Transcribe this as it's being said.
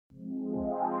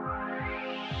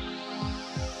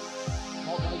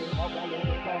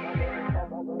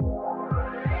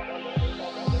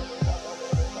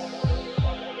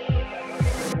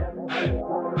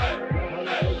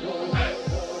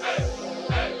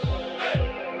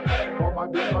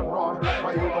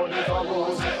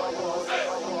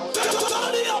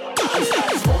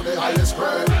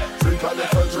Drink a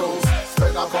little juice,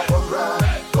 spend a couple grand.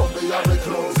 Don't be a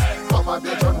recluse. Come and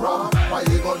bitch and rum. My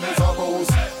ego needs a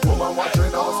boost. Woman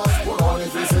watching us. Put on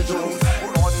his easy juice.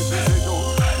 Put on his easy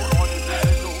juice. Put on his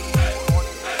easy juice.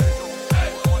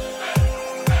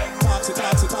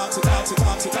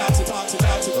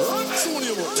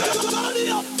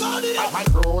 My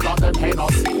crew love them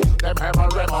Hennessy. Them have a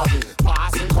remedy.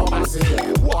 Pass it, come and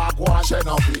see. Walk, wash, and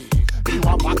you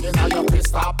a packing on your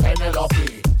pistol,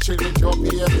 Penelope. Chill with your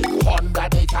baby, under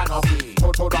the canopy.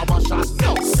 Toto the mushes,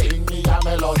 no, sing me a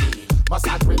melody.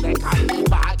 Massage with the candy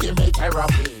bag, give me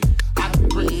therapy. And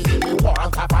breathe, give me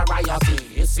warmth of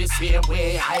variety. It's the same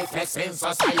way I flex in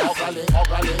society. Ugly,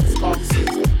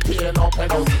 scumsies, pay no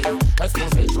penalty.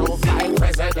 Expose the truth like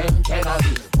President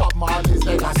Kennedy. Bob Marley's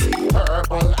legacy,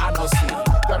 herbal honesty.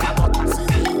 There are not taxi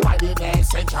by the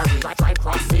next century. Try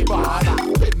cross the border,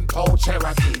 Pinto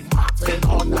Cherokee. Martin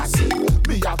on the sea,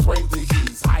 me a 20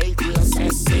 keys. High grade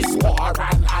cesses, war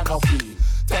and anarchy.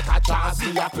 Take a chance,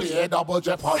 me a play double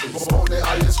jeopardy. Smoke the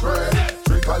highest grade,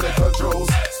 drink a little juice.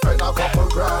 Spend a couple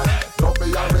grand, don't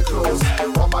be a recluse.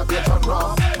 From my bitch and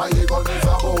rum, my ego needs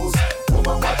a boost.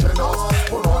 Woman watching us,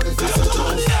 put on the easy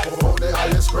juice. Smoke the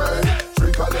highest grade,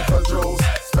 drink a little juice.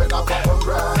 Spend a couple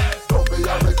grand, don't be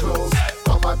a recluse.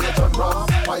 From my bitch and rum,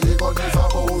 my ego needs a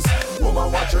boost.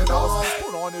 Woman watching us,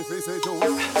 put on the easy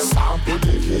juice. Sample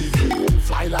the kiki,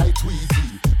 fly like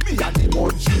Tweety. Me and the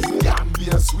munchies, yam me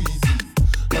a sweetie.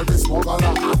 Every smuggler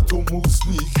have to move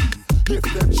sneaky. If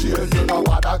them jail, you know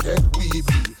bother get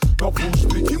weepy. No push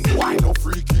picky, why no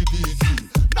freaky deaky.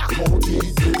 Knock out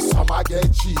the dick, some a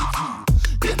get cheeky.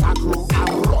 Get a crew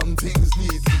and run things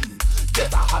neatly.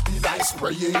 Get a happy like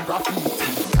spraying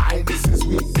graffiti. Kindness is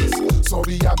weakness, so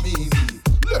be a meanie.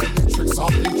 Learn the tricks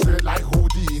of the trade like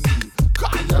Houdini.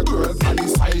 Call your girl on the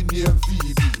side named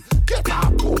Phoebe. Get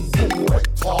a boom boom wet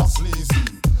toss sleazy.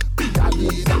 Be a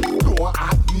leader, don't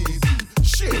act needy.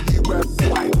 Shady web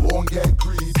boy, don't get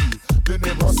greedy. The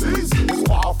neighbor says it's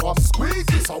far from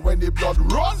squeaky. So when the blood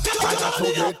runs, try not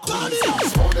to get queasy.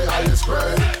 Smoke the highest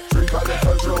grade, drink a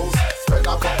little juice. Spend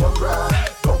a couple grand,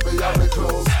 don't be a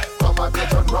recluse. Come and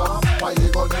bitch and rum, my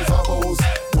ego needs a boost.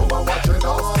 Woman watching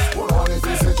us, put on his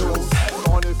easy juice. Put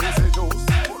on his easy juice.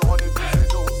 Put on his easy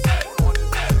juice. Put on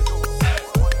his easy juice.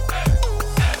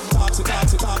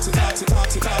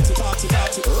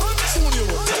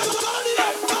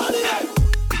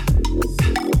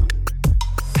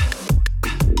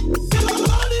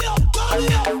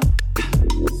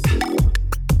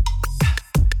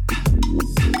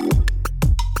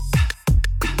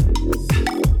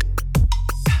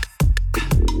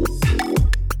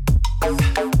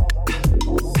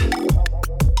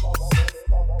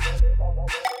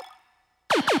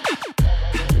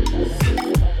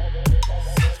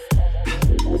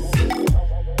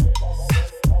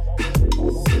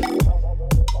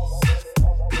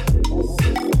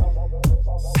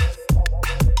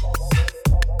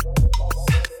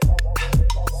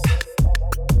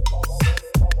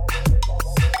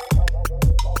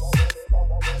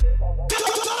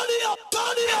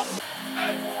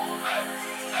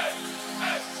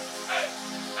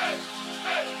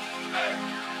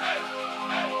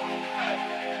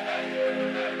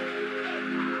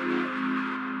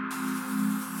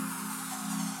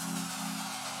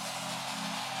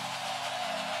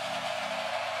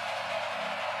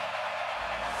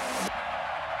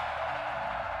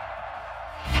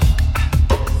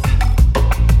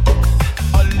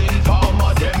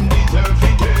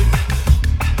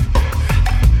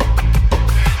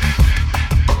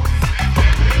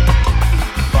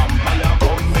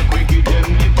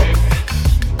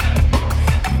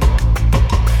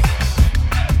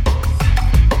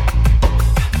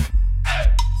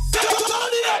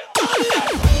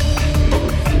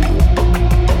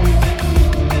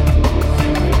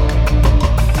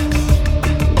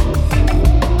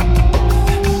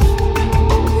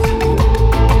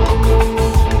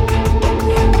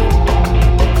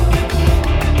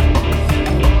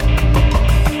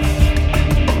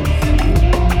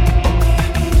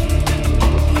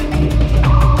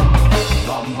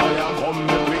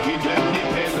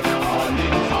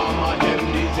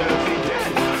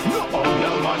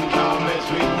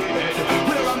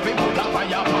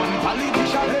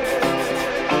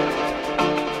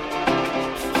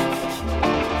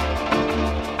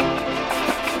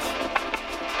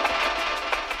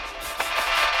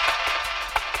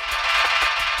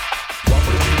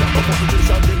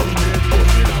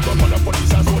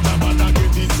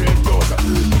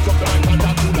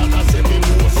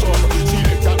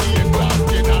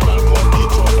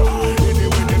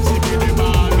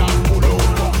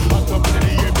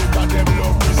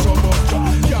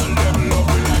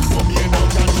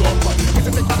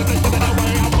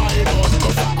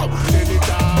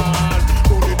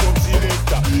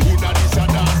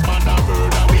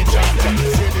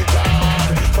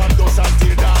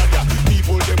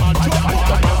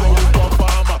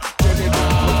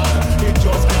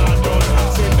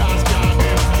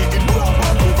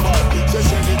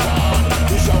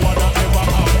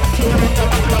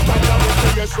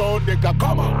 round, nigga,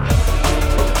 come on.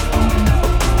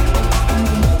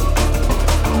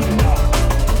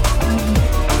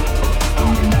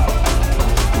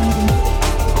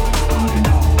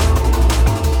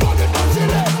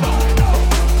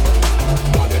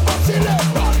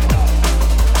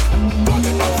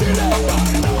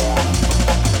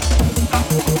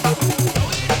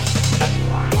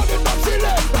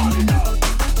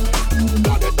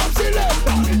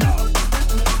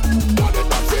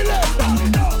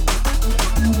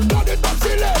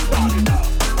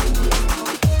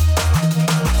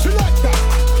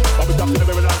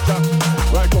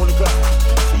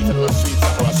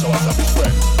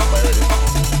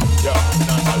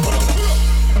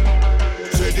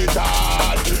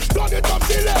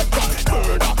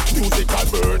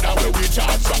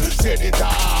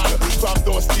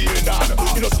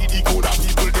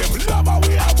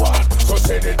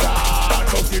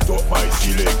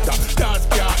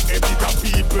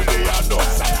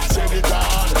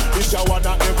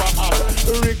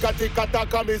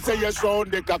 Me say yes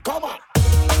round, nigga, come on.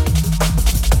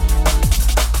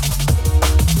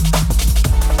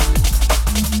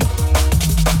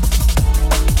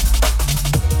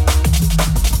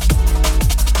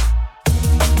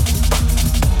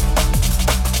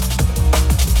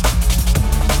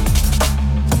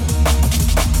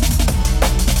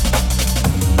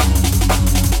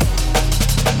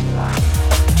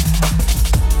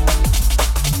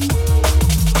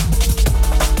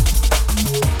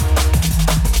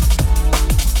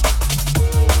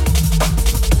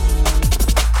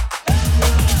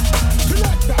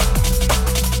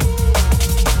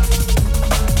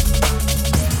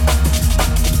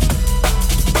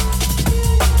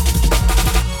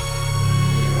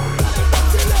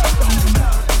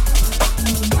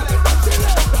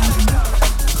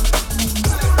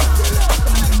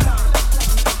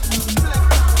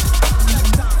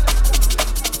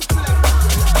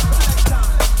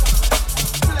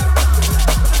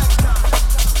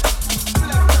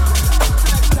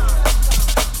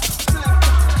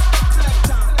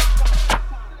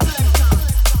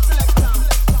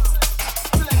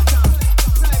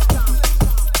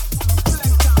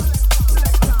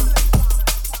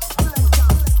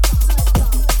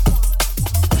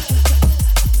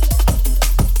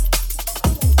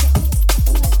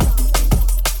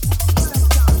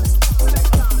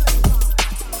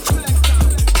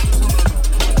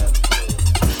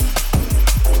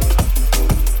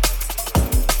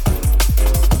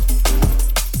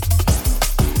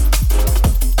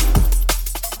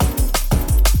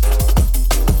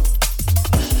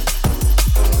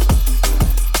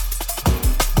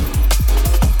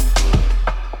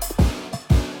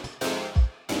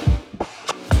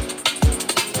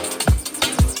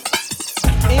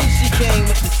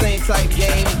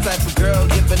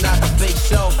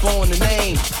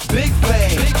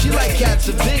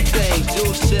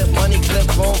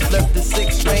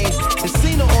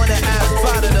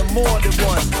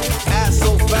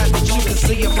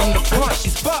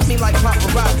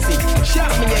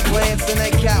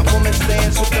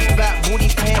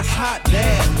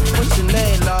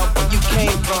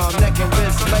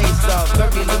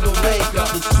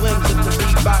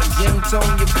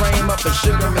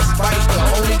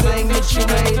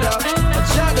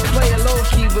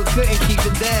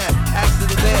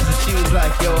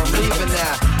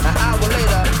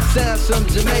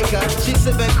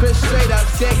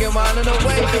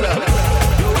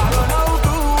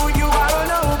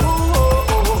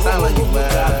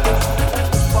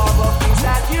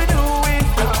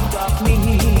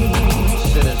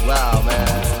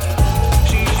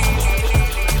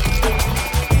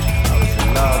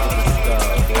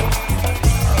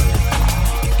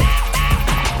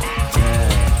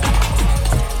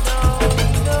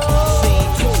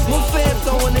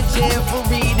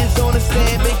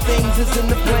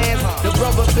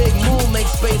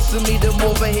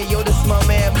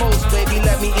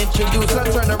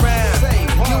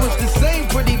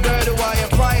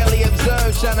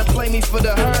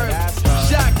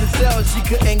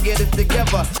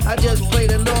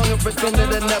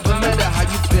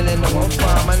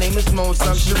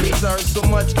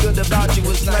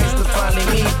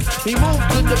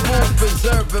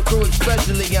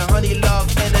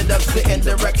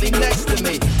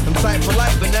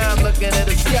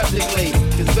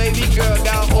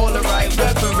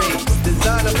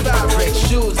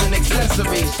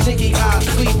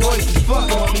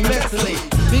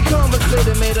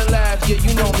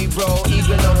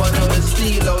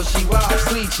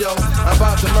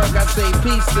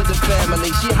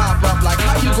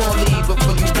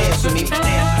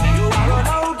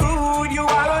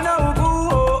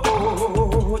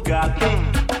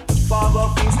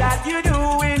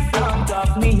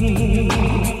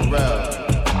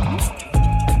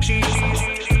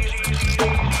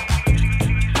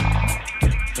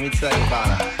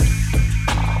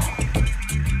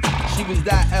 she was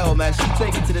that L, man. She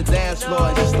take it to the dance floor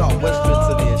and she start whispering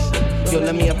to me and shit. Yo,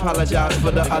 let me apologize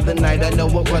for the other night. I know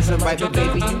it wasn't right, but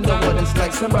baby, you know what it's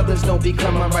like. Some brothers don't be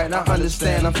coming right. I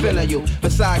understand, I'm feeling you.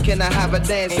 Besides, can I have a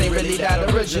dance? Ain't really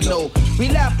that original. We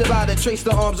laughed about it, traced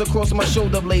the arms across my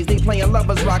shoulder blades. They playing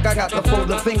lovers rock, I got the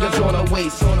folded fingers on her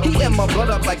waist. He in my blood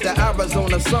up like the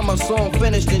Arizona summer. Song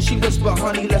finished and she whispered,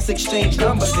 honey, let's exchange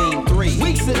numbers. Scene 3.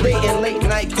 Weeks of dating, late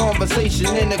night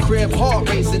conversation in the crib, heart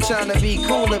racing, trying to be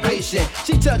cool and patient.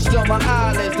 She touched on my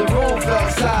eyelids, the room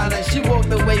felt silent. She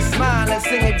walked away smiling,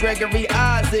 singing Gregory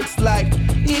Isaacs like,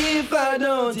 if I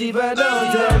don't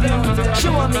tell you.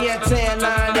 Showing me a tan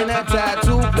line and a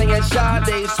tattoo, playing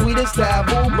Sade, sweetest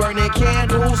taboo, burning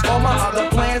candles. All my other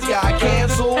plans got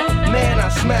canceled. Man, I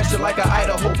smashed it like an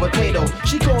Idaho potato.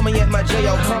 She called me at my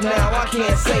jail, come now, I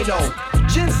can't say no.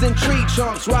 Jinx and tree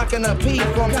trunks, rocking a pee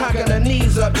from cocking her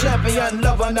knees up. Champion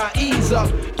lover, not ease up.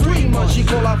 3 months, she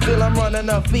call, I feel I'm running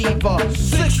a fever.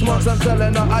 6 months, I'm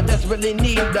telling her I desperately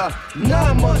need her.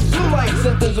 9 months, 2 light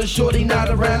symptoms of shorty not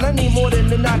around. I need more than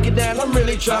to knock it down, I'm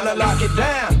really trying to lock it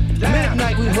down.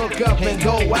 Midnight, we hook up and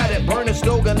go at it. Burn a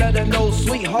stove and let her know,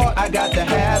 sweetheart, I got to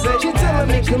have it. She telling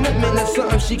me commitment is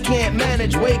something she can't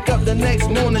manage. Wake up the next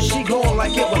morning, she gone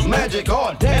like it was magic.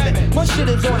 Oh, damn it, my shit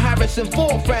is on Harrison,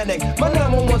 full frantic. My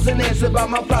number one's an answer by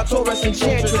my plot, Taurus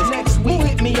Enchantress. Next week,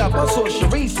 hit me up. I saw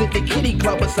Sharice at the kitty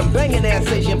club with some banging ass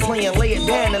Asian playing, lay it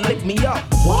down and lick me up.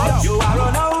 What? You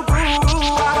are no boo,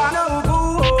 I no boo.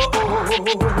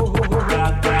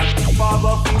 For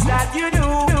the things that you do,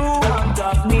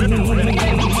 of me.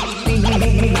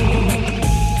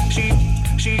 She.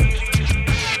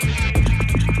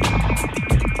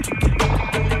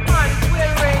 Man, it's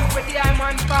well raised with the I'm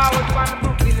on forward from the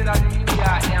Brooklyn and the New York.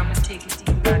 Yeah, I'm gonna take it to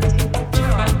you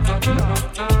and take it.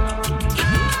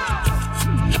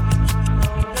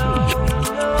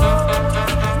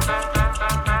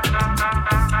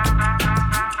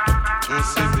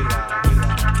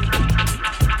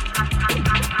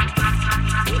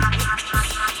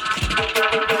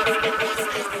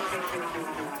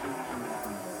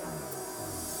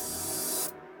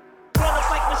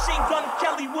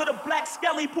 With a black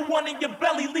skelly, put one in your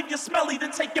belly, leave you smelly,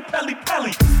 then take your pelly.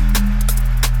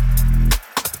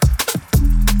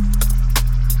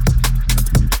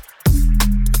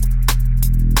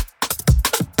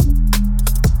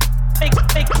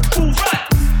 Make fools right.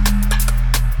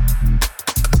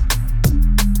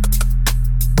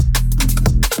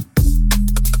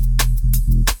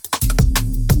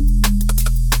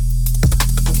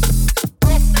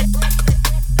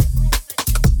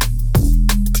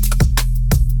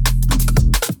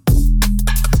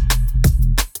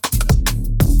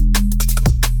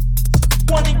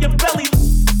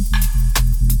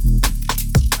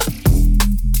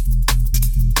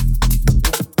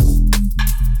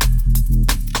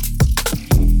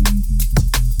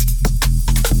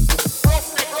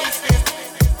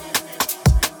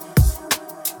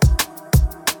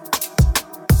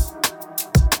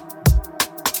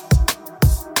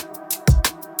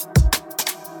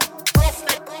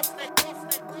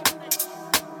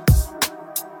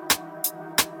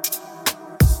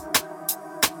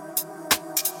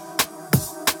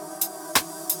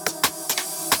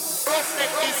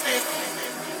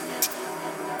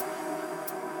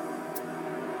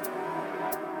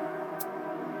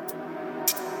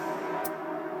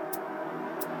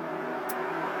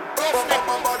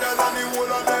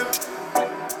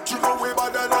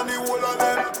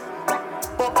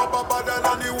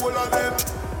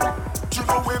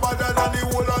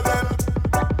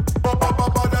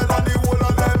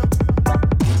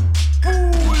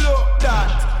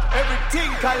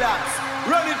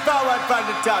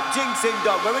 Jinx and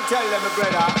Dub, let me tell them, my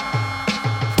brother.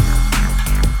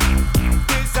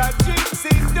 This a Jinx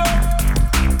and Dub.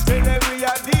 Tell them we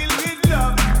are deal with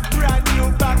love. Brand new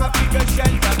bag of bigger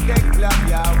shelter, take club,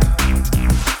 yeah.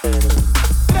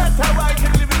 That's how I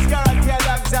can live with character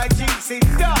alongside Jinx and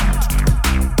Dub.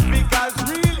 Because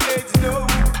real heads know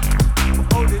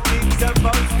how the things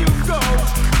supposed to go.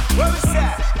 What was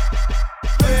that?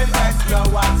 Well, let's know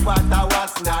what's what I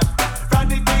was not. From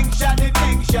the thing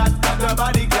shot,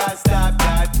 nobody can stop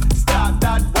that. Stop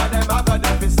that, what am I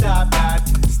gonna do? Stop that.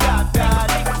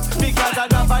 Because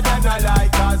enough of them not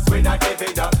like us, we not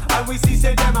giving up. And we see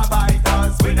say them a bite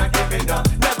us, we not giving up.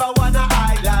 Never wanna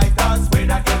highlight us, we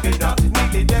not giving up.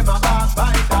 Nearly them a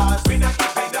bite us, we not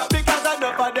giving up. Because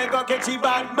enough of them go catch the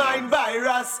bad mind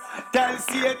virus. Tell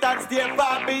Satan stay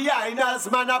far behind us,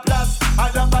 man a plus.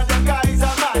 Enough of them guys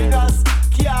are minus.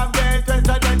 Can't make rest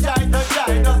of them join us.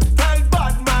 Tell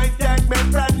bad mind take me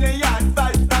friendly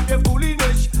advice. Stop your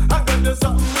foolishness, I'm gonna do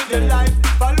something with your life.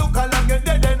 But look along your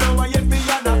dead and know I yet be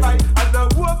on a fight.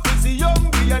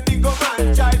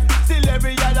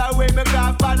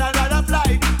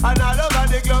 And all over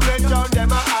the globe, they turn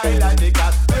them a island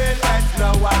because real heads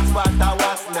know what's what and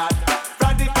what's not.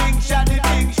 From the thing shot,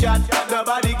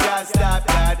 nobody can stop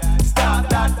that. Stop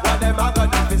that, what them a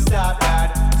gonna do to stop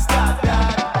that? Stop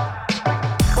that.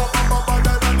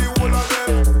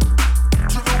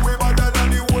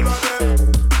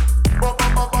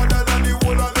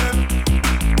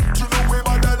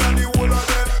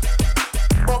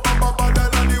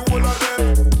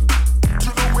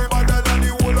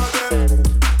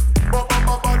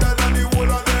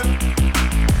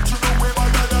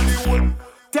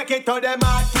 Take it to them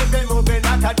heart, keep it moving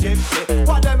like a gypsy.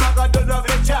 What them a gonna do now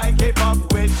if try keep up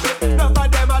with me? None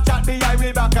of them a chat behind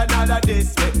me back and all of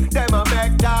this me. Them a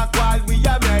make talk while we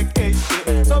a make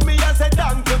history. So me a say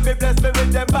thank you for bless me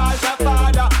with them balls of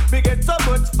father. We get so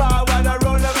much forward a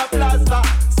roll of a plasma.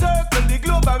 Circle the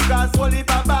globe and cross whole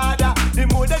heap of border. The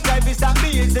more the drive is a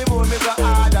beast, the more me go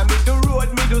harder. Me do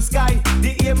road, me do sky.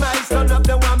 The aim I stand up,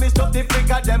 they want me stop the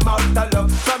freak of them out of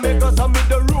love. So me go so me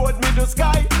do road, me do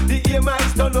sky. The aim I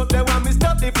stand up, they want me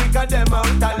stop the freak of them out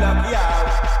of love, yeah.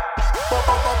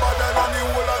 Better than the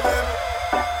whole of them.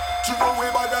 You know we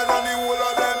better than the whole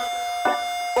of them.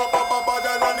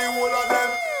 Better than the whole of them.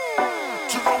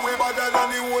 You know we better than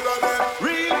the whole of them.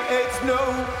 Real heads know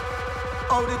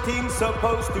how the thing's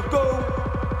supposed to go.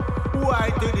 Why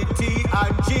to the T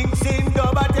and Jinx in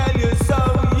dub, I tell you so,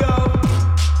 yo.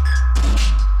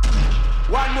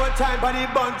 One more time for the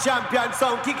bun champion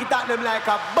sound, kick it at them like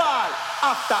a ball.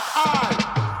 After all,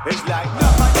 it's like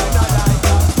nobody not like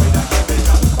us. We not giving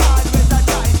up. Always a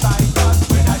try fight us.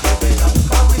 We not giving up.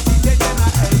 How we see them a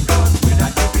hate us. We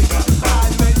not giving up.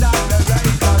 Always on the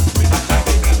right us. We not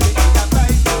giving up. We need a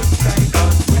fight to stake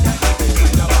us. We not giving up. We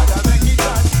no bother make it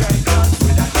frustrate us.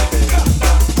 We not giving up.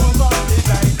 Move on the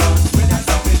right us. We not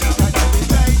giving up. Until we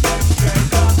make them straight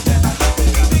up. They not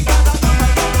giving up. Because I know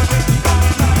I'm gonna make it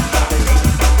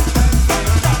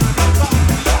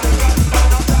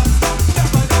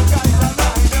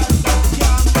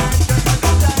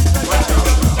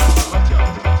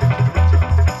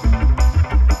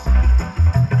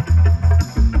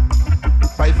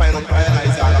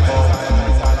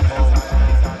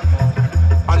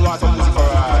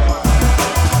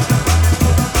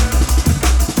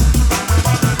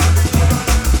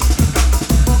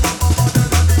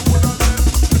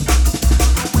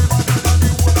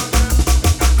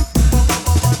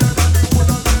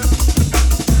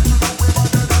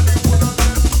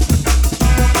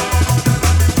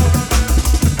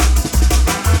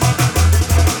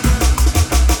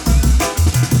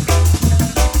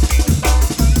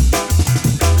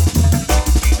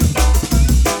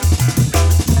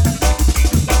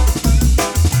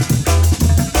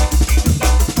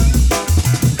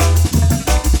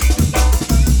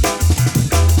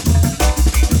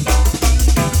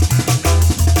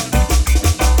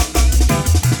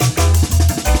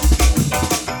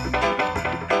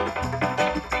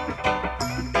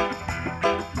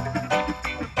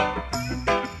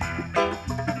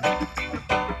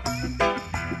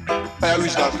I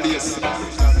reach that place.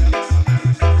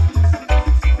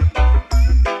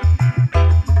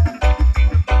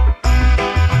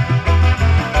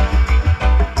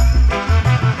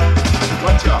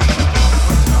 Watch out.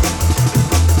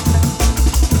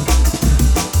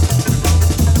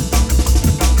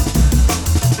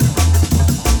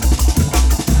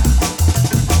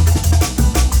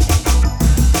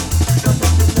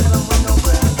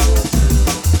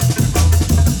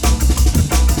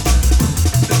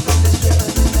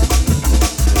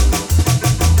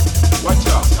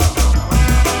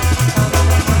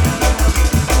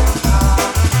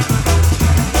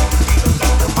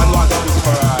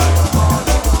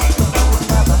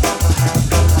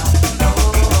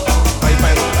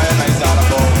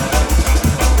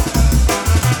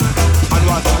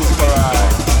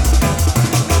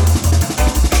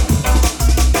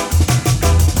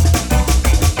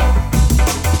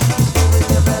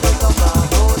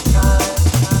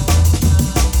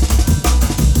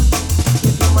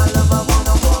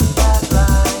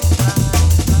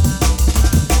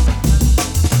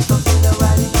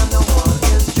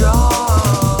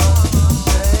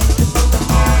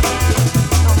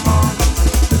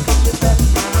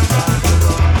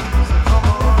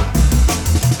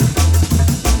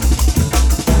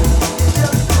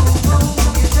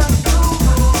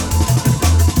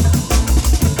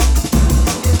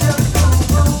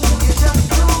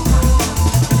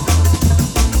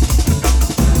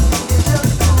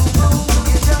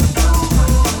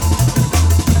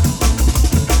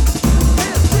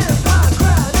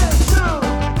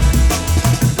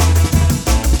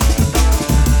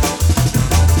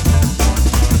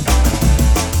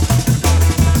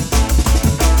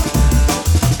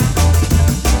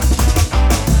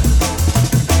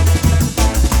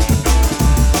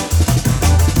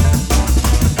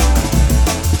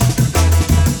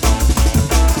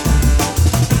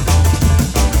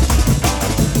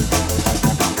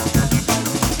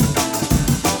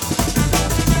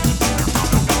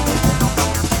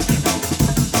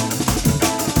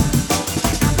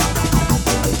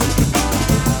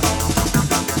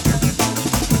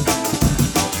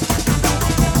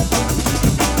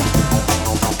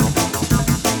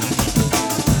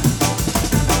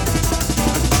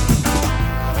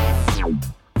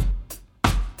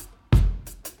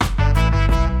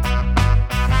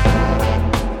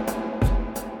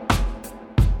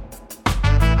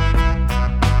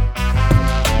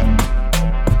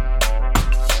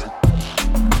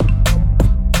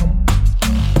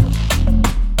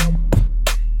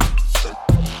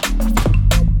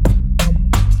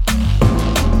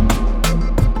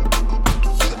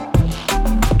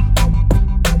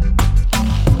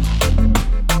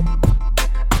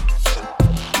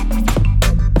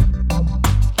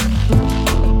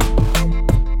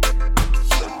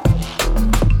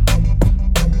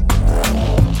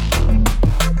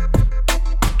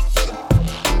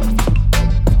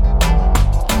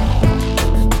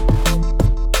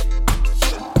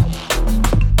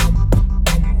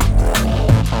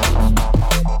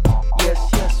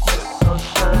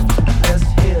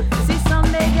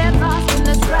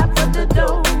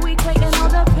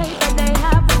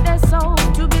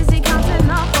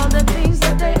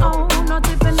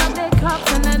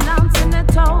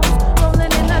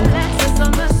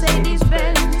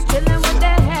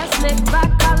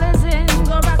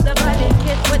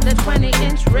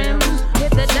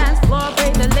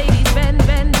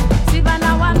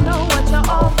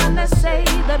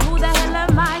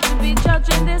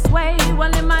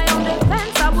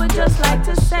 just like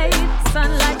to say,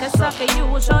 son, like a sucker, you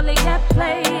will surely get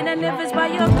played. And if it's by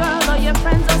your girl or your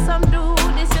friends or some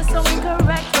dude, it's just so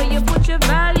incorrect where you put your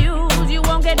values. You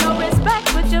won't get no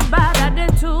respect with your bad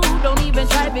attitude. Don't even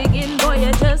try begin, boy,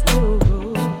 you're just too rude.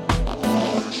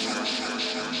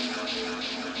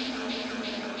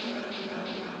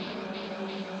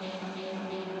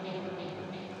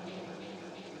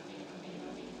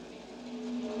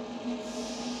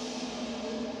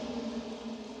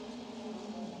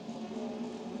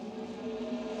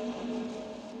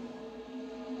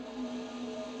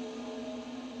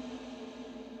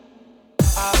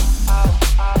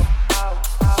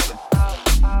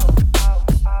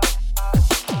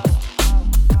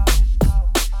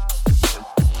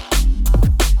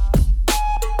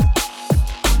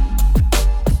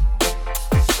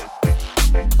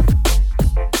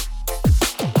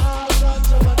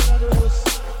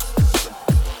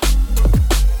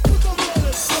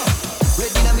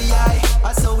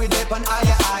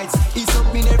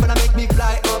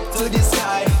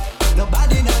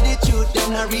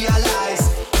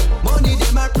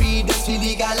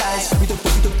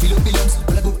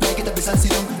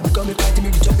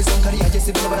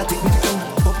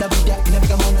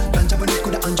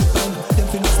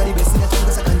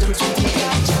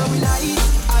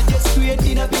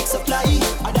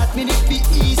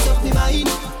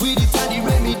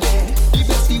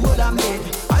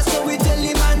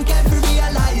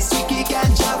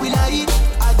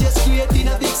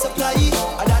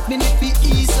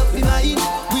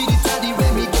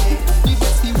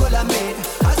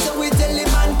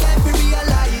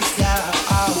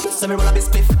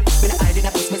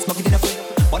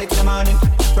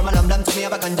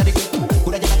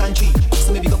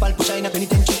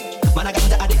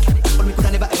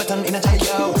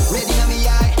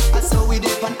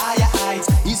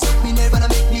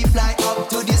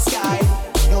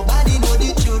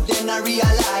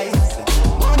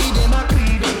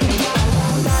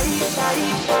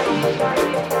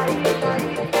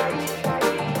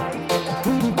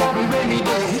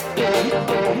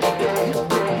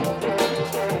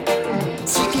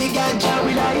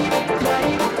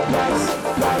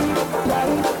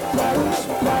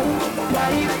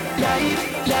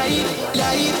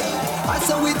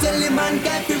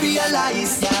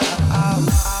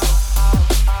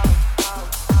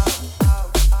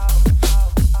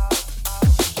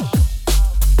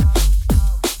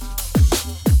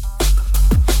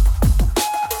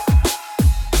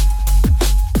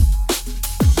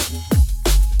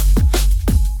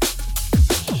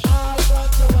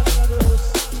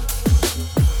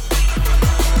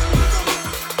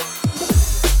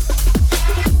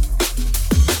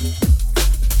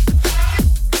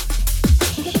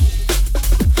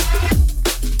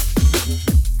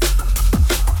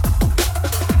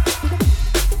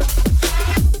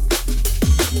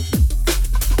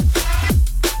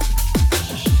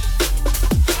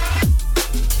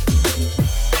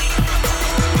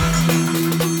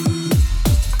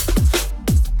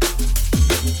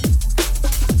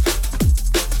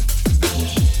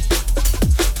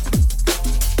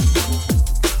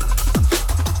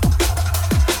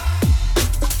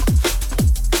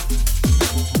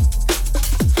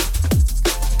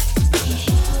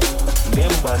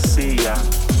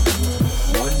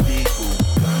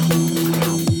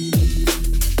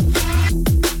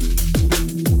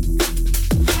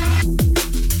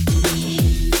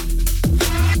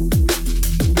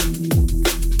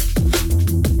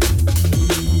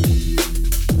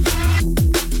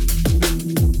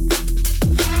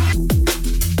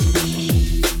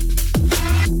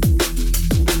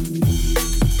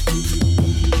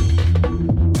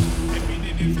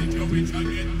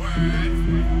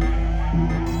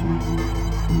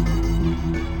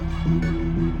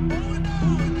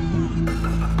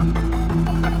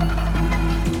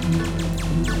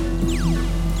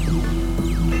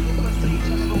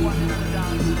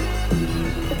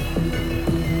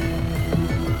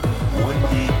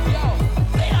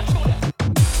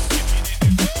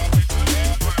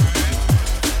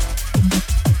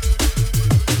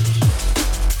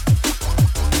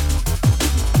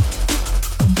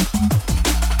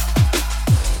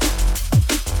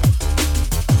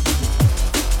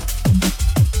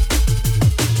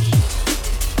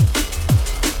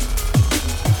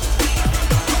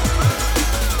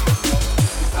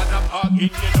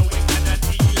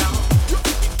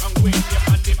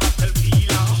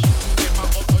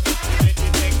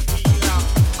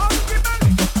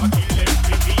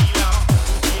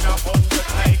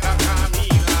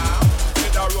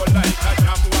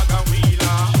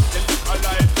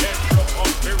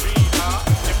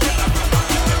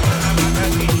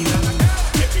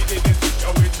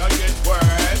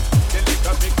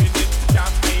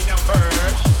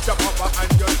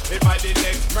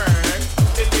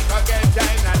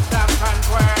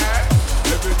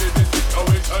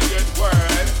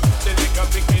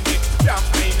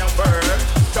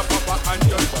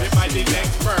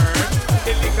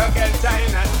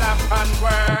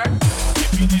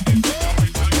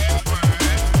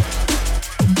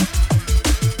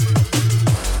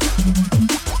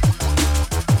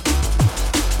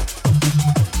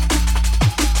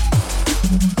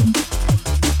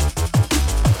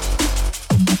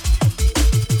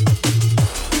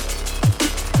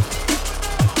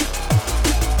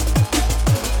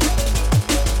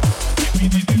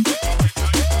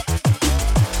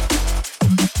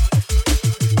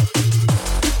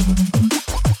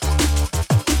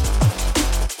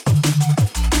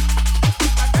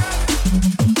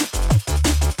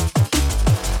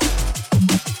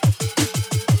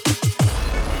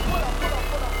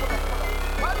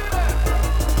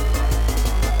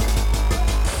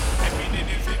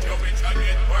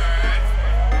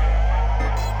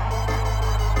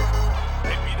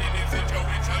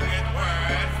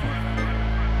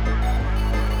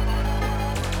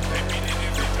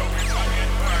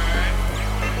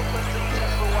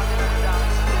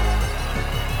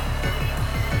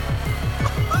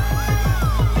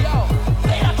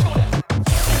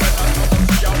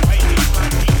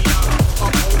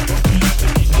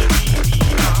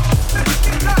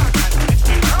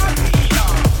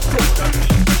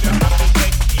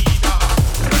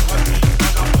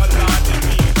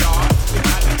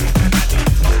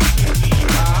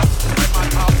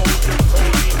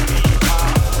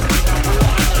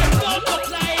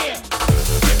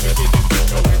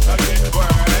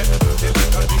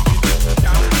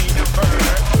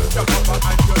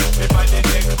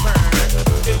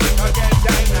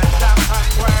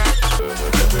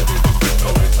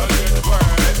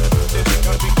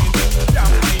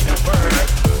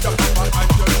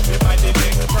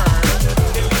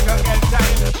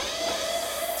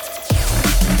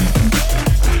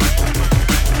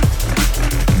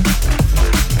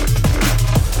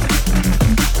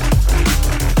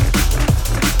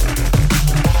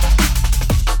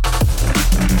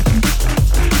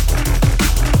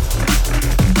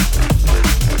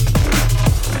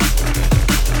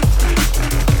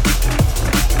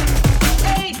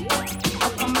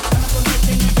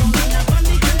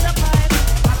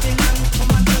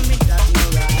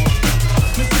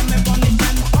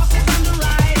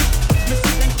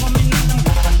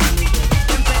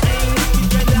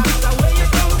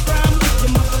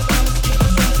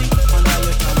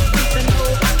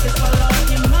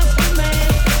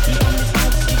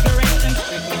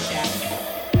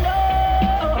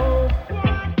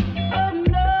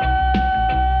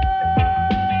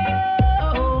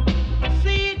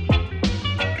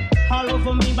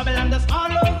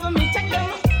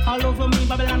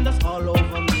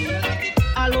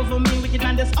 me, wicked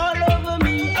man that's all over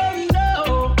me. Oh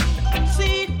no,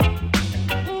 see,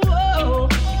 whoa.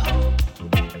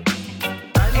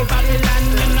 Hey Babylon,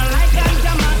 you know like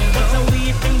Ganja man, but so we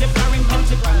bring the foreign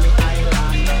country from the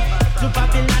island. To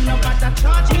Babylon, no matter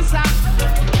charge me, sir.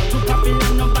 To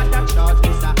Babylon, no matter charge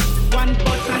me, sir. One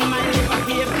pot on my liver,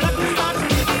 be a blood start.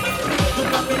 To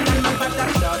Babylon, no matter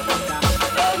charge me, sir.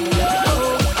 Oh no.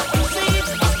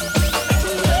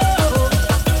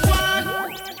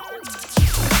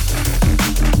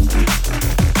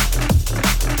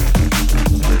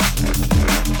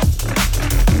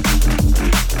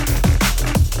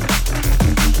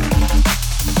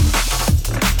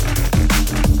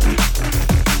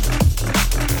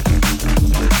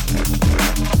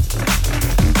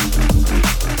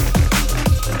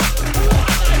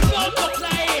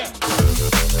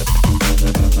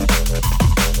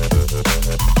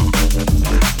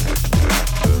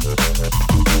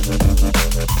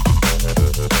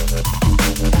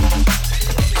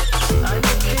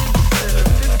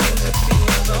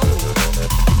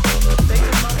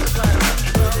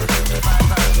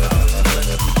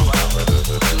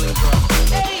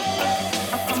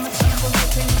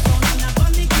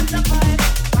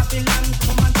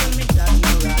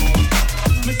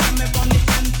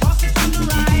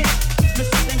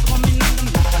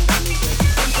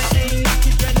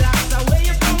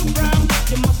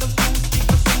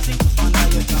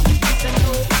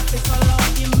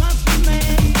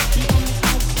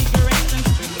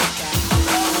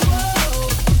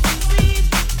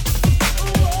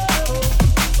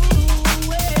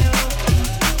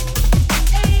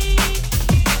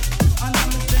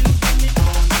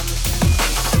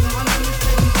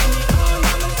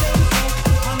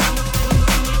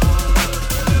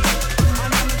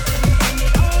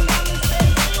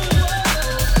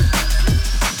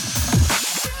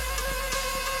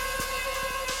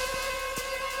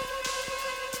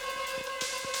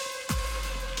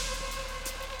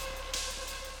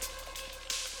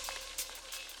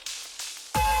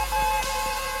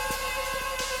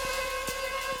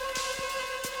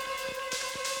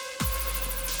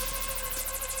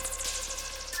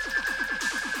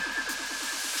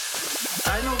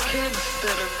 I know kids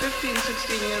that are 15,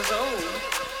 16 years old.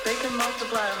 They can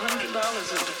multiply $100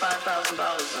 into $5,000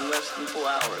 in less than 4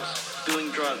 hours,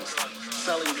 doing drugs,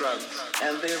 selling drugs,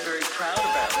 and they're very proud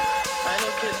about it. I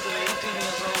know kids that are 18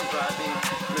 years old driving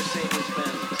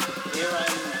Mercedes-Benz. Here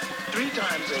I'm 3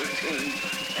 times 18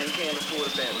 and can't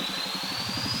afford them.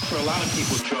 For a lot of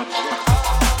people, drugs work.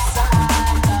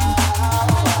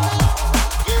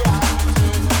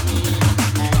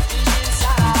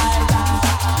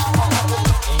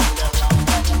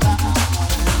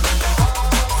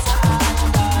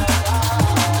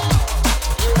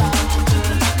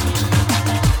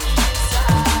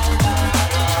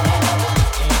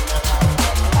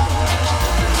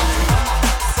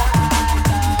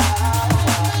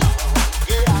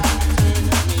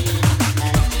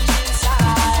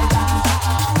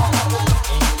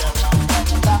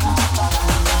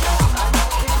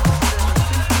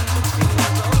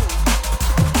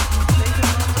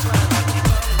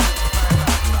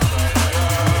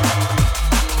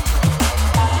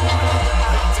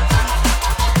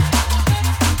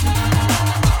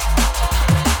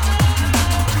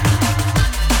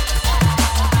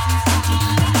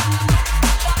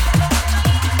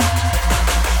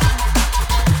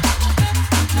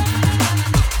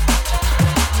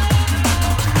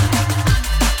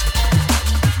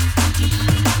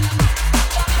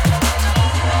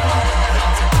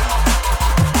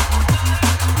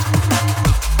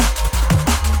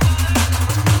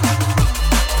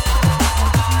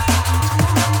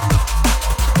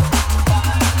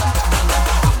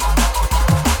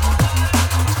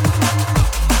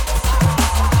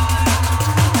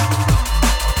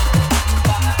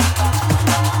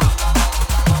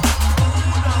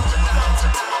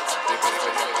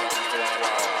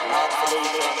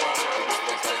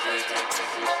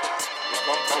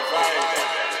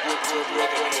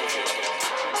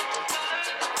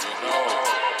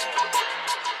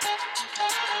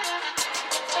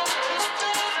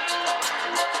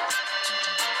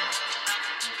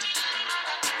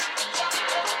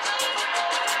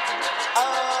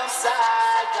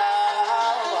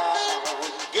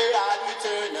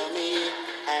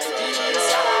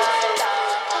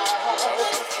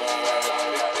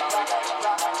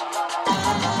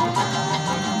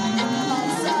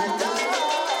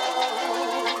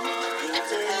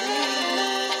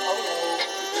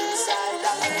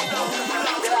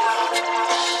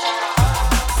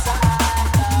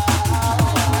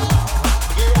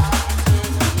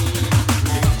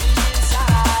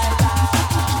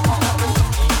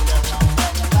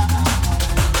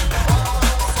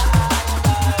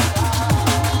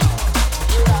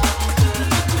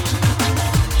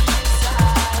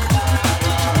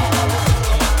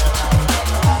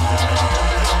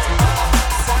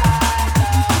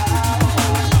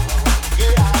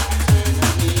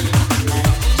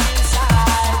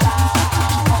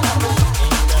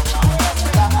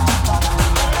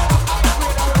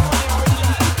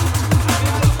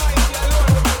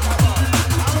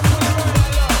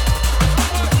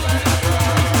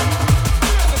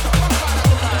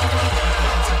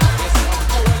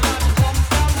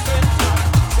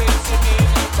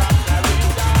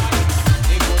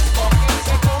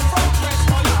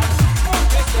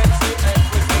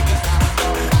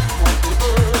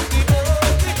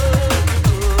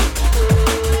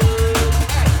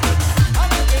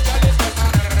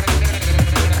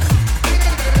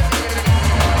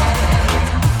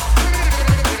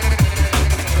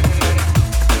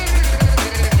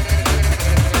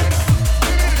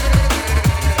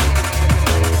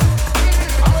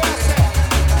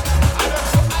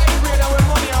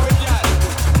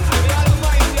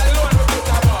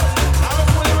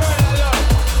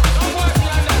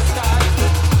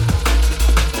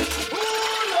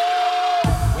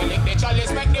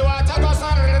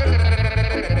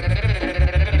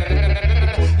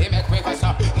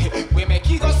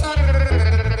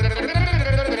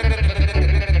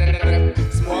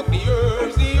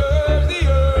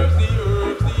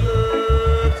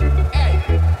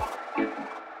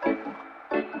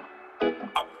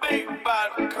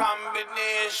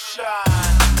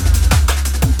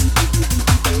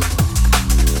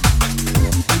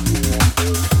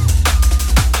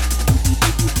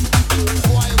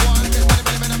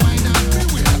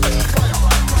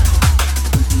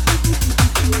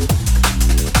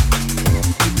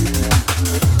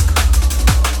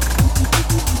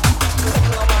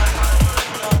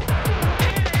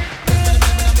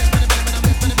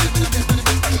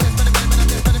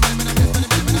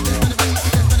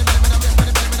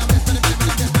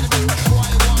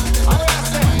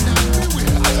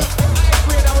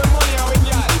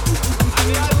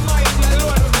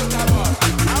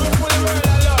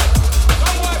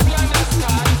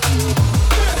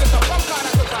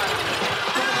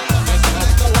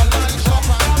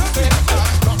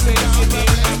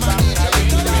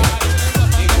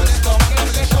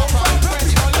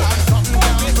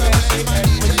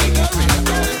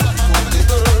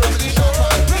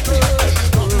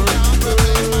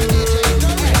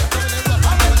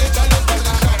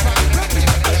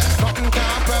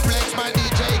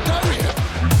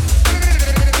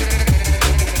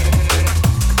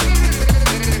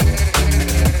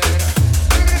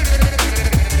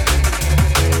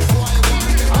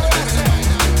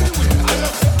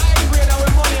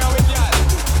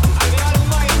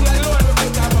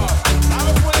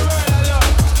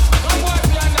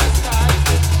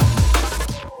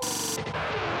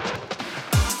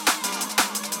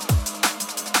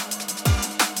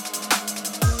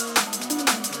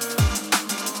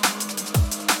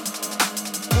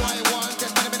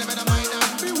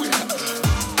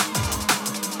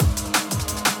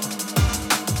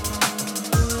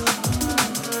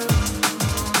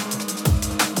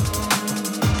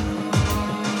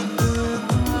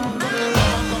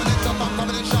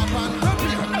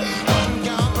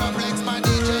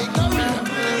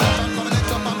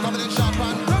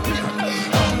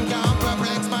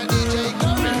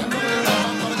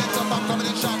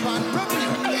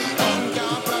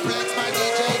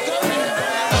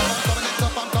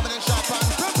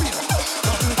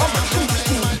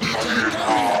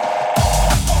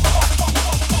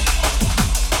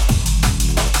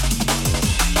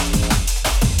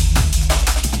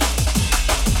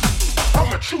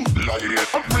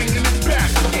 light. I'm bringing it back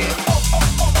again.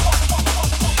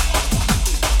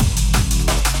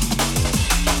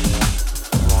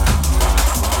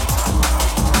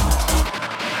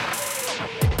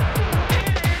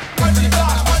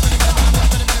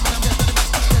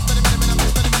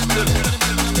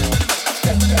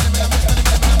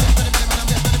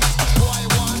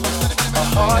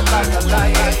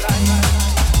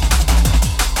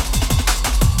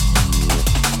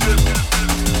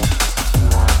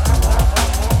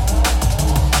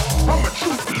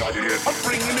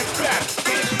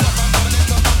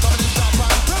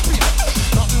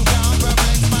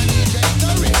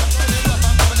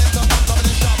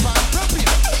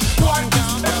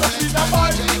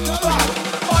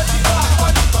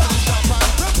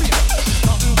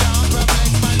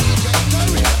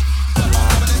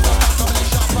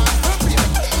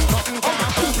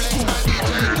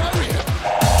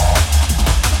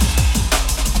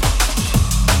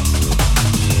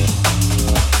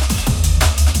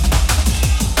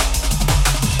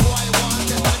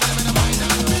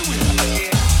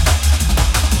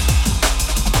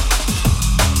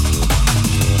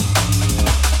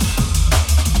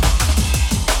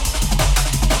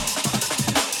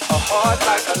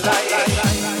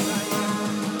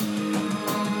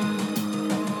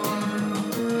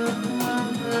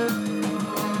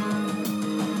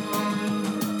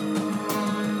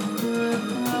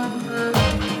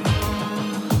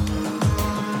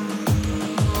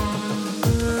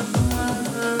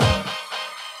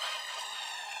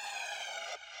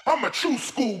 I'm a true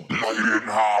school lighting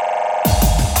high.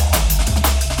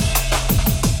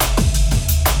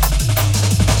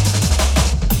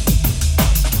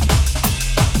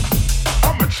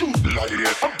 I'm a true lighting.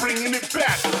 I'm bringing it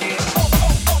back again.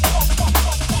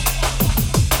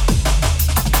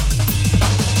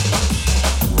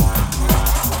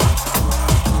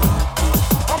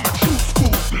 I'm a true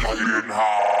school lighting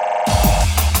high.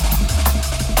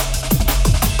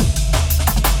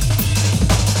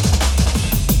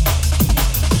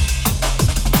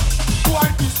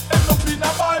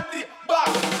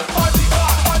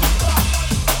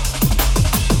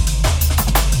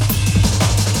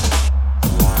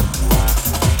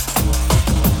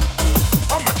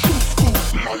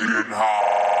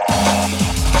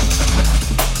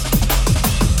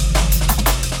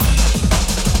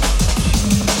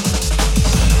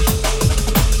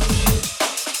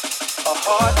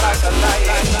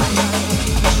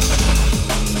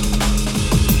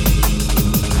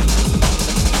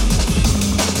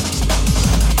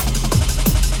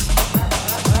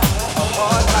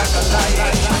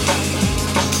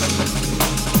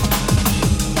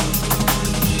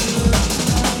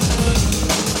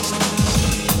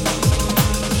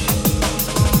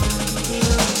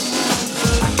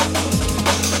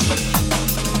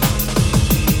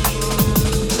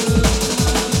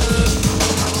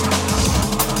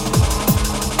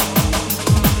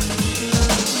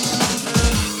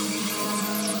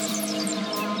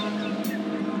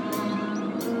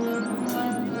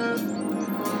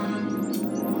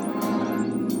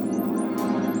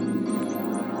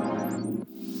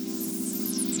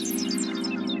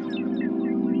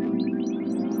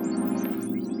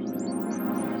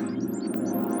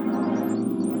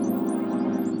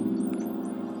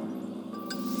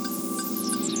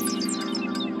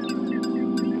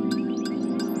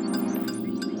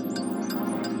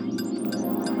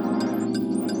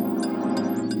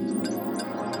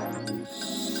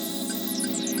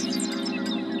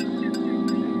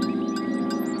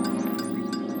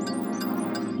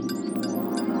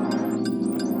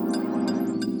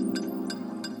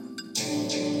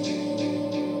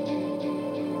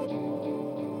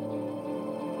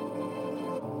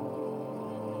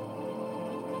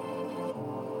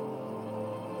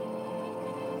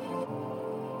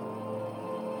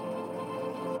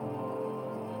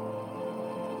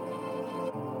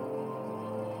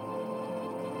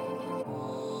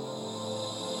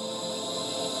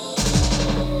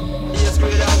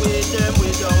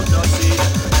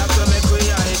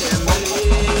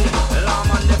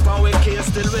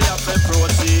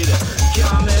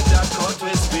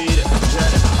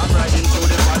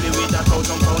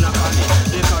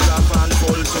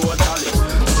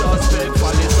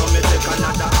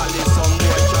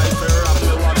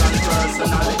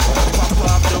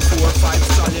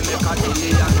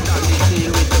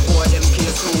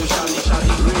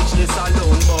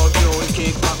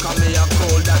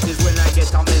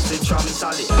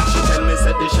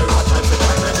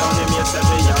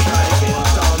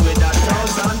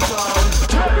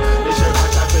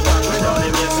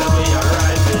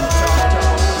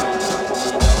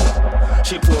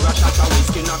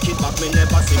 me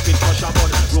never sip it. Crush a bud,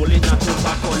 roll it not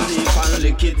tobacco leaf and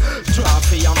lick it. Draw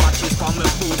for your matches for me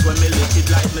food when me lick it.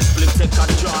 Like me split, take a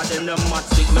draw, then the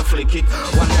matchstick me flick it.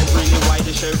 One night really wide,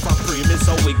 the sheriff a free me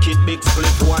so wicked. Big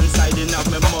split, one side in of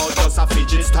me mouth, just a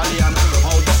fidget stallion.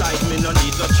 Outside me no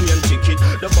need no train ticket.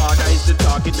 The border is the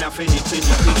target, me have to hit it.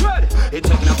 It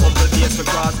take me a couple days to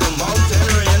cross the mountain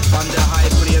range. From the high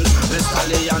plains, the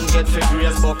stallion get for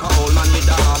grace. Buck a old man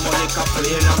with a harmonica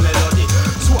playing a melody.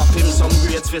 Swap him some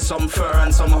grapes for some fur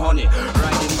and some honey.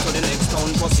 Riding to the next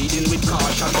town, proceeding with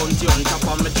caution. Bounty on top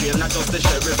of my trail, not just the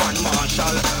sheriff and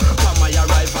marshal. From my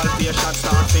arrival, pay shot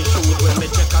start to shoot. When me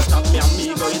check a stop, me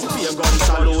amigo is pay gun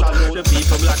salute. The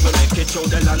people black will make it show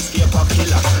the landscape of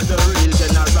killers. The real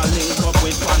general link up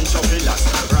with Pancho Villas.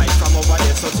 Right from over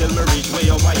there, so till me reach way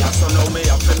over here. So now me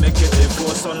have to make it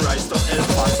before sunrise to El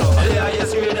Paso. The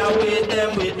highest grade I weed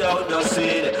them without no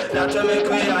seed. That will make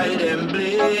we hide them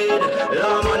bleed.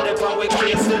 Lamb on the power we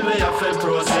kill, still we have to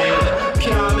proceed.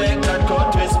 Can't make that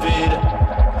cut with speed.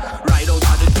 Right out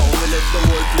of the town, we left the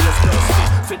whole place dusty.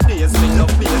 For days, me no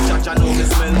beer, judge, I know me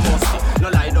smell musty. No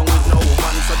lie down with no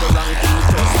woman, so the wrong thing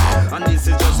trust me. And this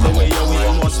is just the way your way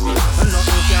must be. And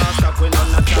nothing can stop when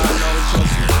none at all, now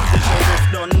trust me. The sheriff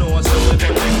don't know, so we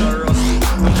gon' make no rusty.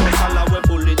 We just allow we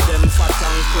bullet them fat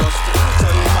and crusty. So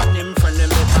him and him friend,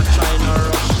 them better try no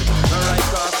rush. Right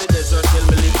across the desert till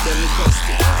me live them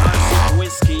custody. And sip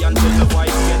whiskey until the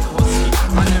voice get husky.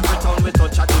 And every time we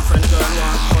touch a different girl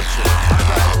want touch it. I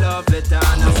write love letter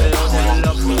and I say how they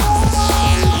love me.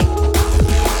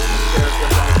 There's the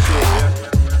light here,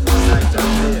 night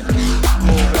and day.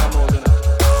 Move it, move it.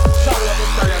 Show up the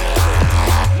stallion,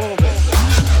 move it.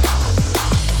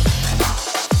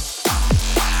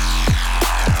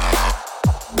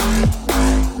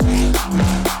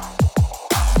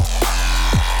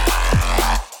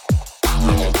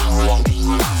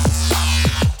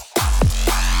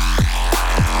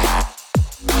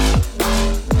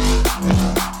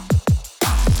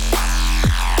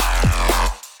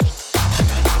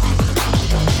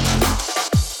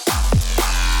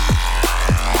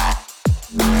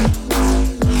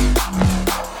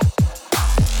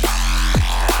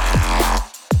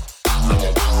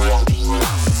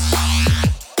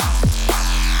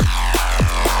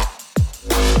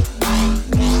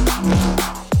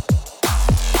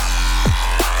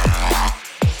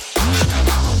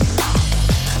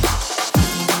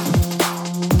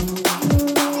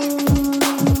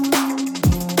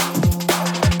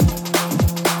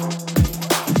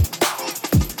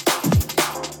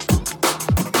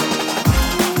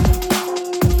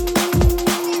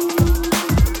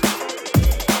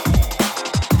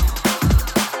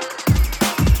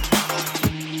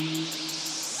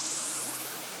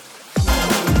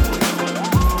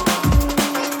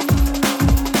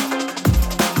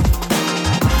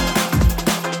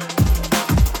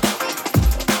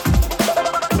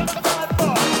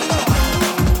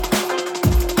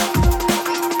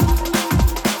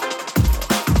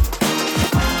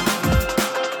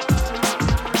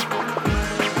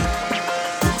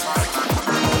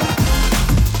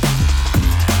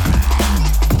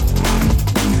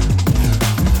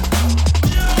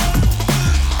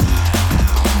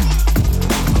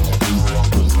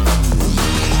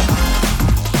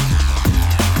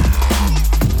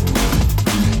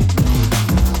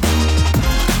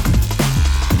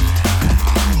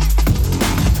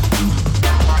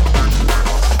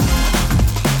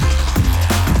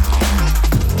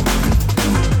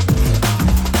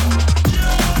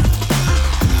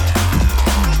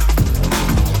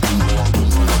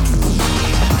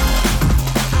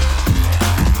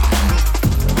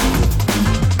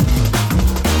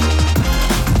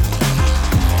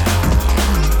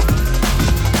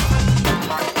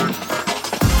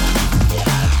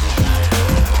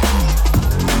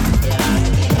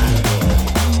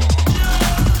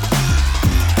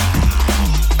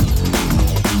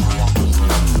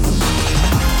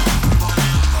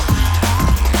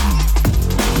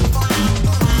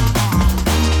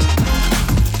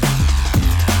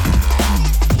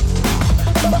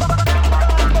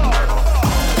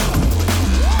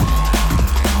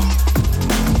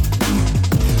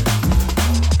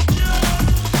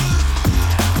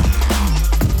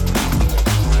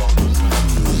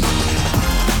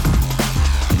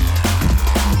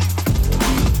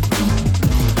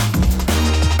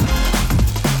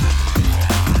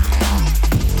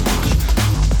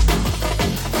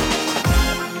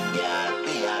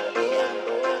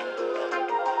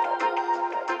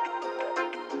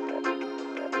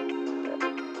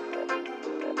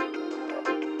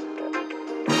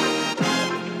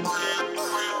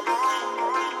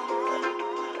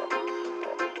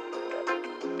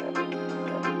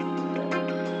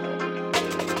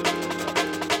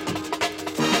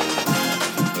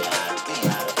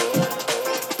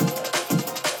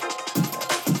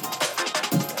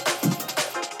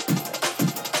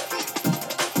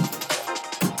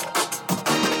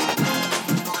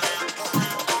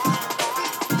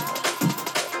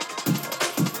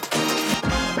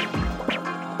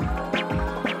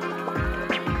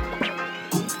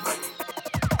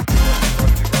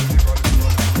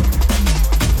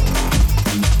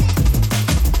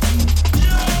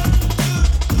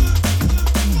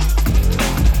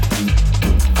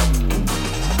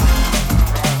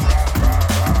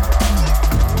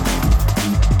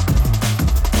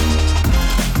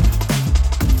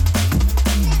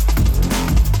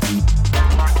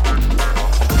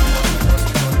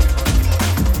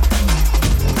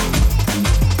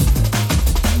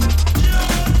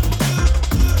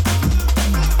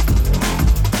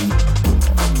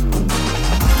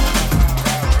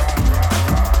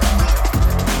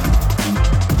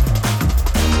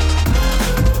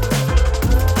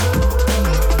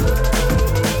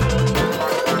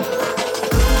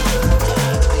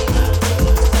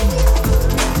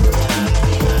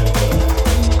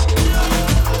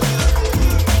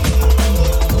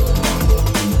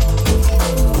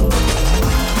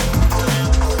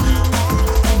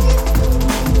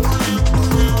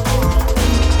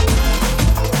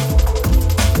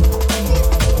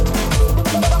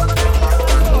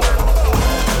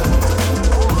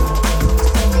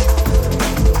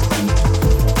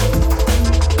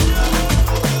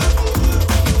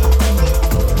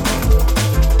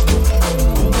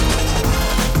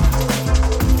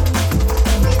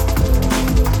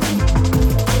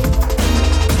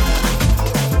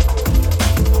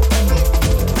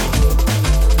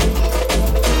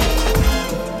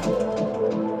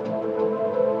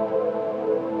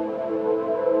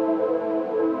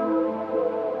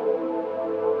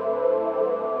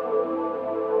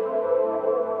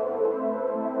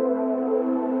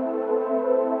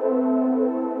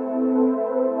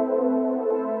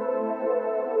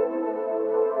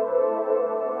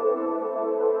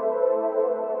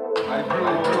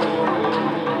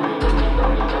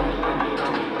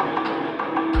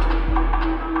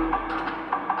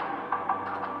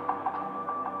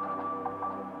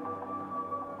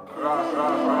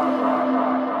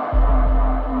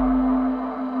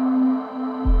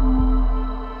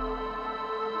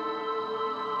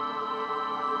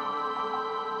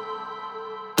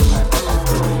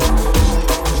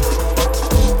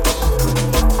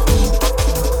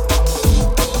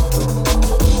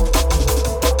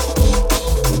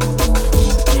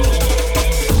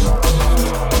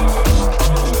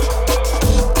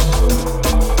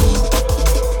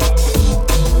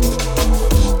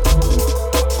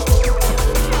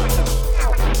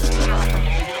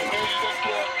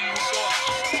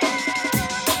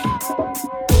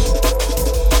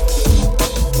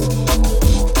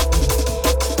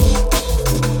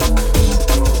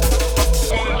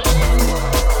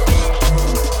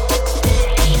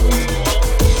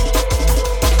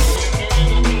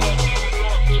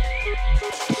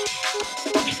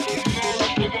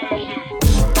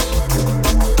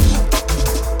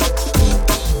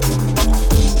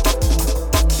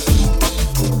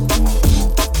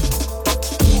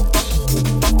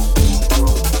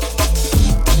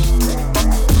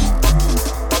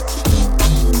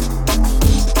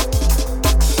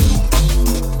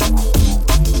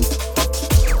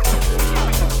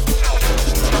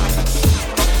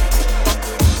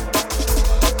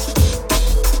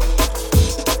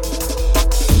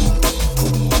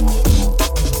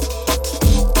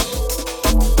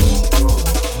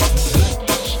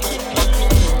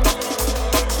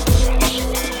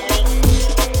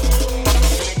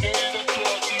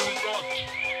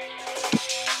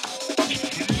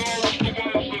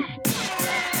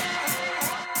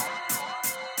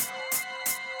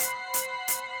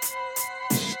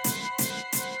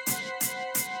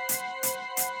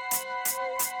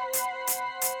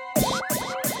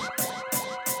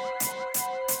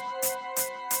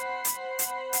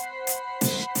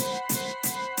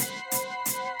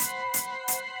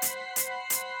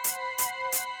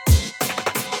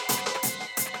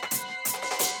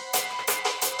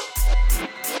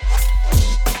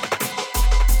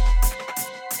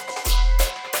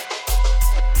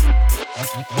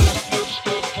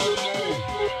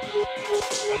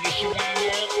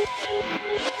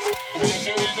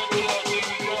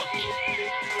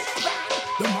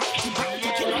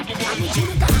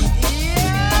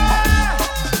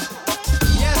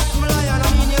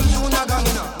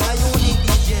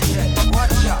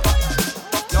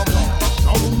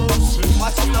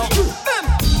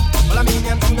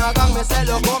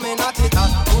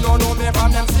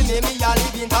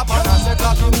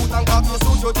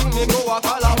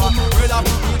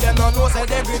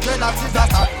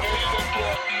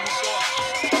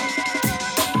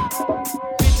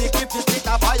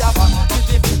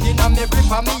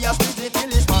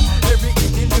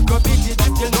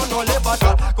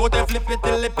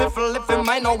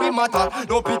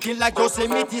 No pity like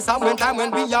Yosemite, some time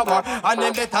when we are war. And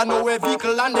they better know a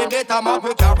vehicle and they better map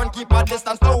with car and keep a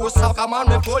distance to us. So come on,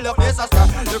 we pull your face a scar.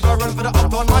 You go run for the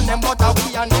uptown man, them but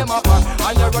we and them apart.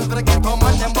 And you run for the ghetto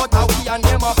man, them but we and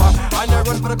them apart. And you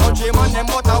run for the country man, them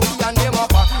but we and them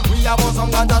apart. We have on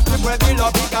some Ganja strip where we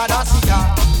love bigger than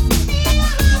cigar.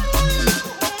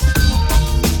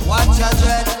 Watch your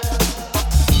dread.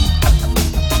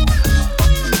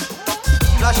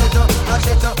 Flash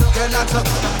it up, relax up.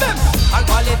 And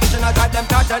politicians I got them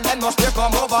cattle, them must they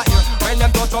come over here. When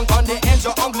them touch on the edge,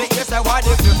 your ugly ears say why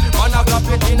they fear. Man a clap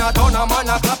it in a town, a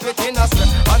man a clap it in a square.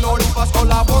 And all leave a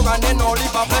skull a bore and then all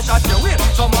leave a flesh at your way.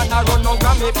 Some man a run on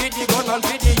Grammy for the gun and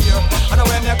for the year. And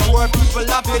when me poor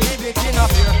people a believe it in a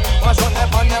fear. One shot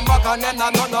them on them back and them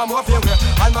not no more fear.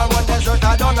 And man one desert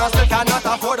a done and still cannot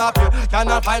afford a fear.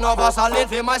 Cannot find no vaseline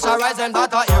for moisturize them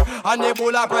that a ear. And the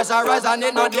bull a pressurize and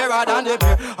it not dearer than the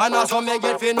peer. And also me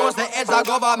get fi knows the heads of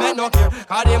government no care.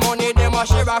 Cause the money them a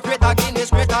share a crate a Guinness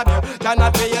crate a beer.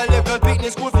 Cannot pay a little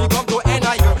picnic school fee come to end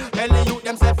a year. Tell the youth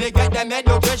them say fi get them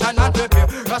education and prepare.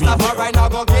 Rastafari now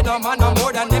go get no man no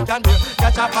more than them can bear.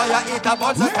 Catch a fire, eat a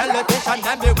bunch, so tell the patient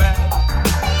them beware.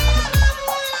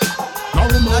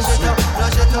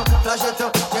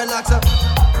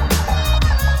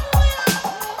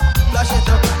 Flash it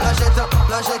up, relax up.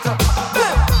 Flash it up.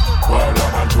 Well,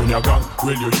 I'm a junior gang,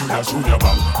 will you use junior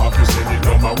bang? After saying the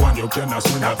number one, you cannot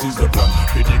soon that is the plan.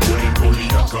 Pretty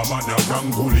Goliath, come on, gang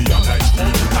Goliath. Like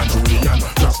Stephen and Julian,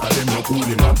 just a them no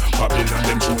coolie man. Babylon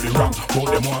them truly wrong, but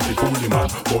them want the coolie man.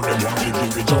 But them want the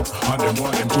give it up, and them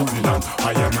want them truly land.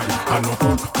 I no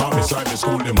cool, come beside the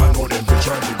schoolie man. But them to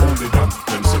try to cool it down.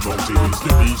 Them say about it is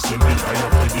the beast in the eye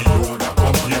of the Yoda.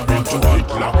 Comparing to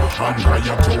Hitler and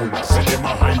Ayatollah. Say them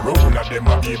a high roller, them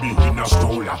a baby in a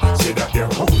stroller. Say that they're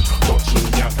old, but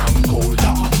junior and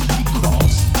colder.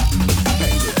 Cross,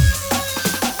 baby.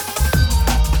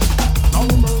 No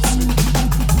mercy.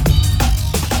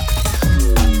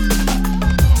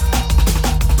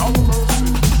 No mercy.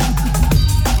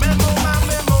 Memo ma.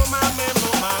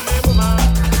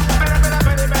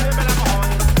 Better boy.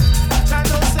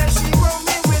 Chano says she wrote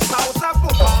me without a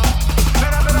football.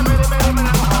 Better boy.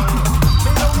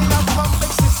 Me only have one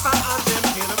big sister and them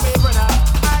kill me brother.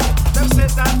 Aye, them say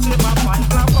that she my fight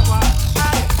black power.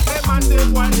 Aye, them and them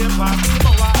why they party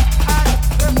power. Aye,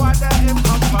 them why they him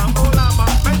come from Olama.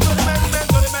 Bend to the bend,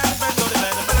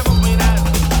 better move me down.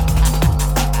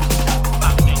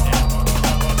 Back me down.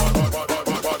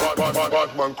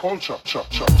 Badman culture, chop.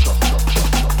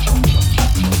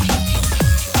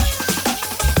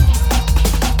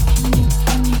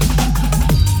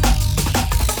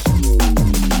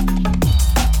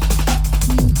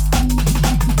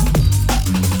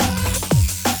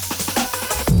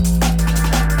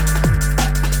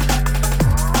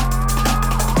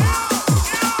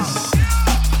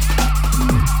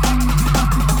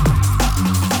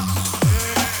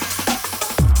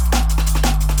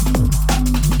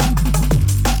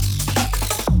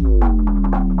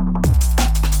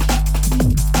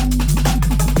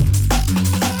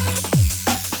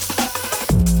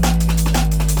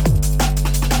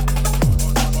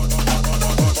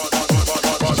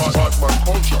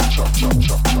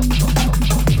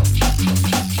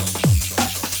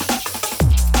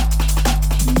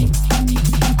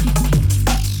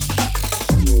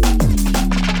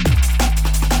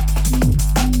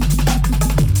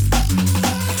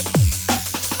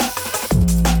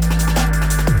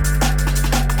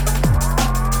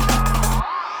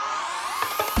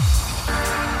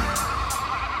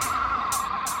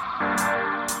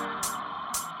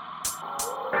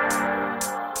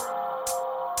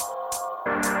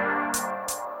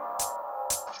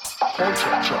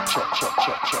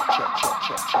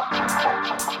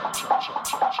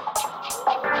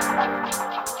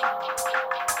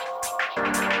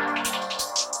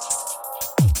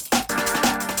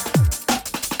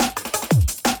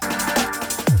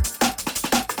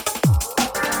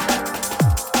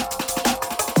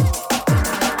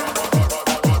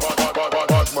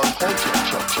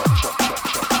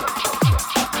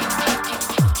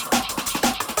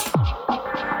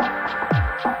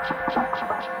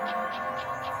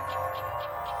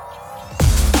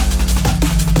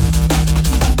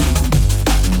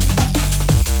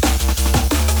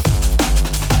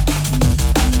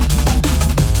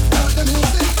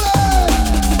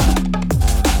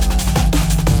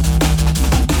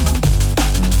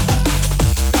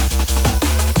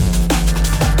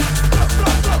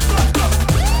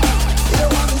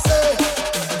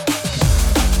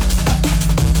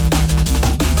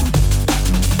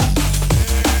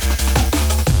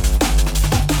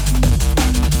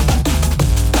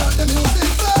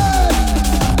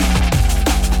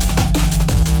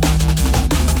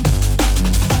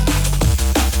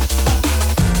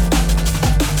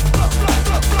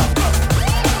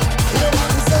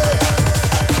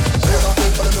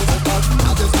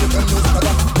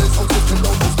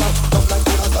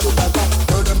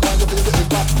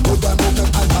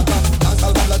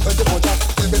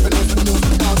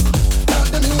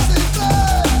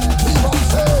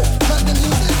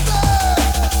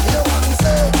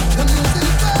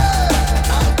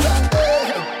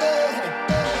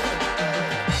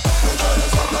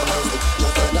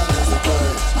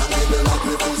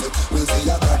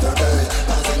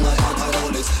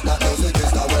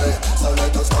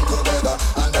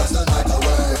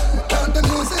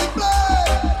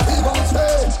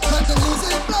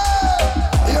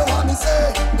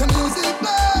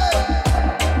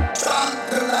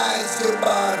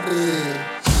 Satori.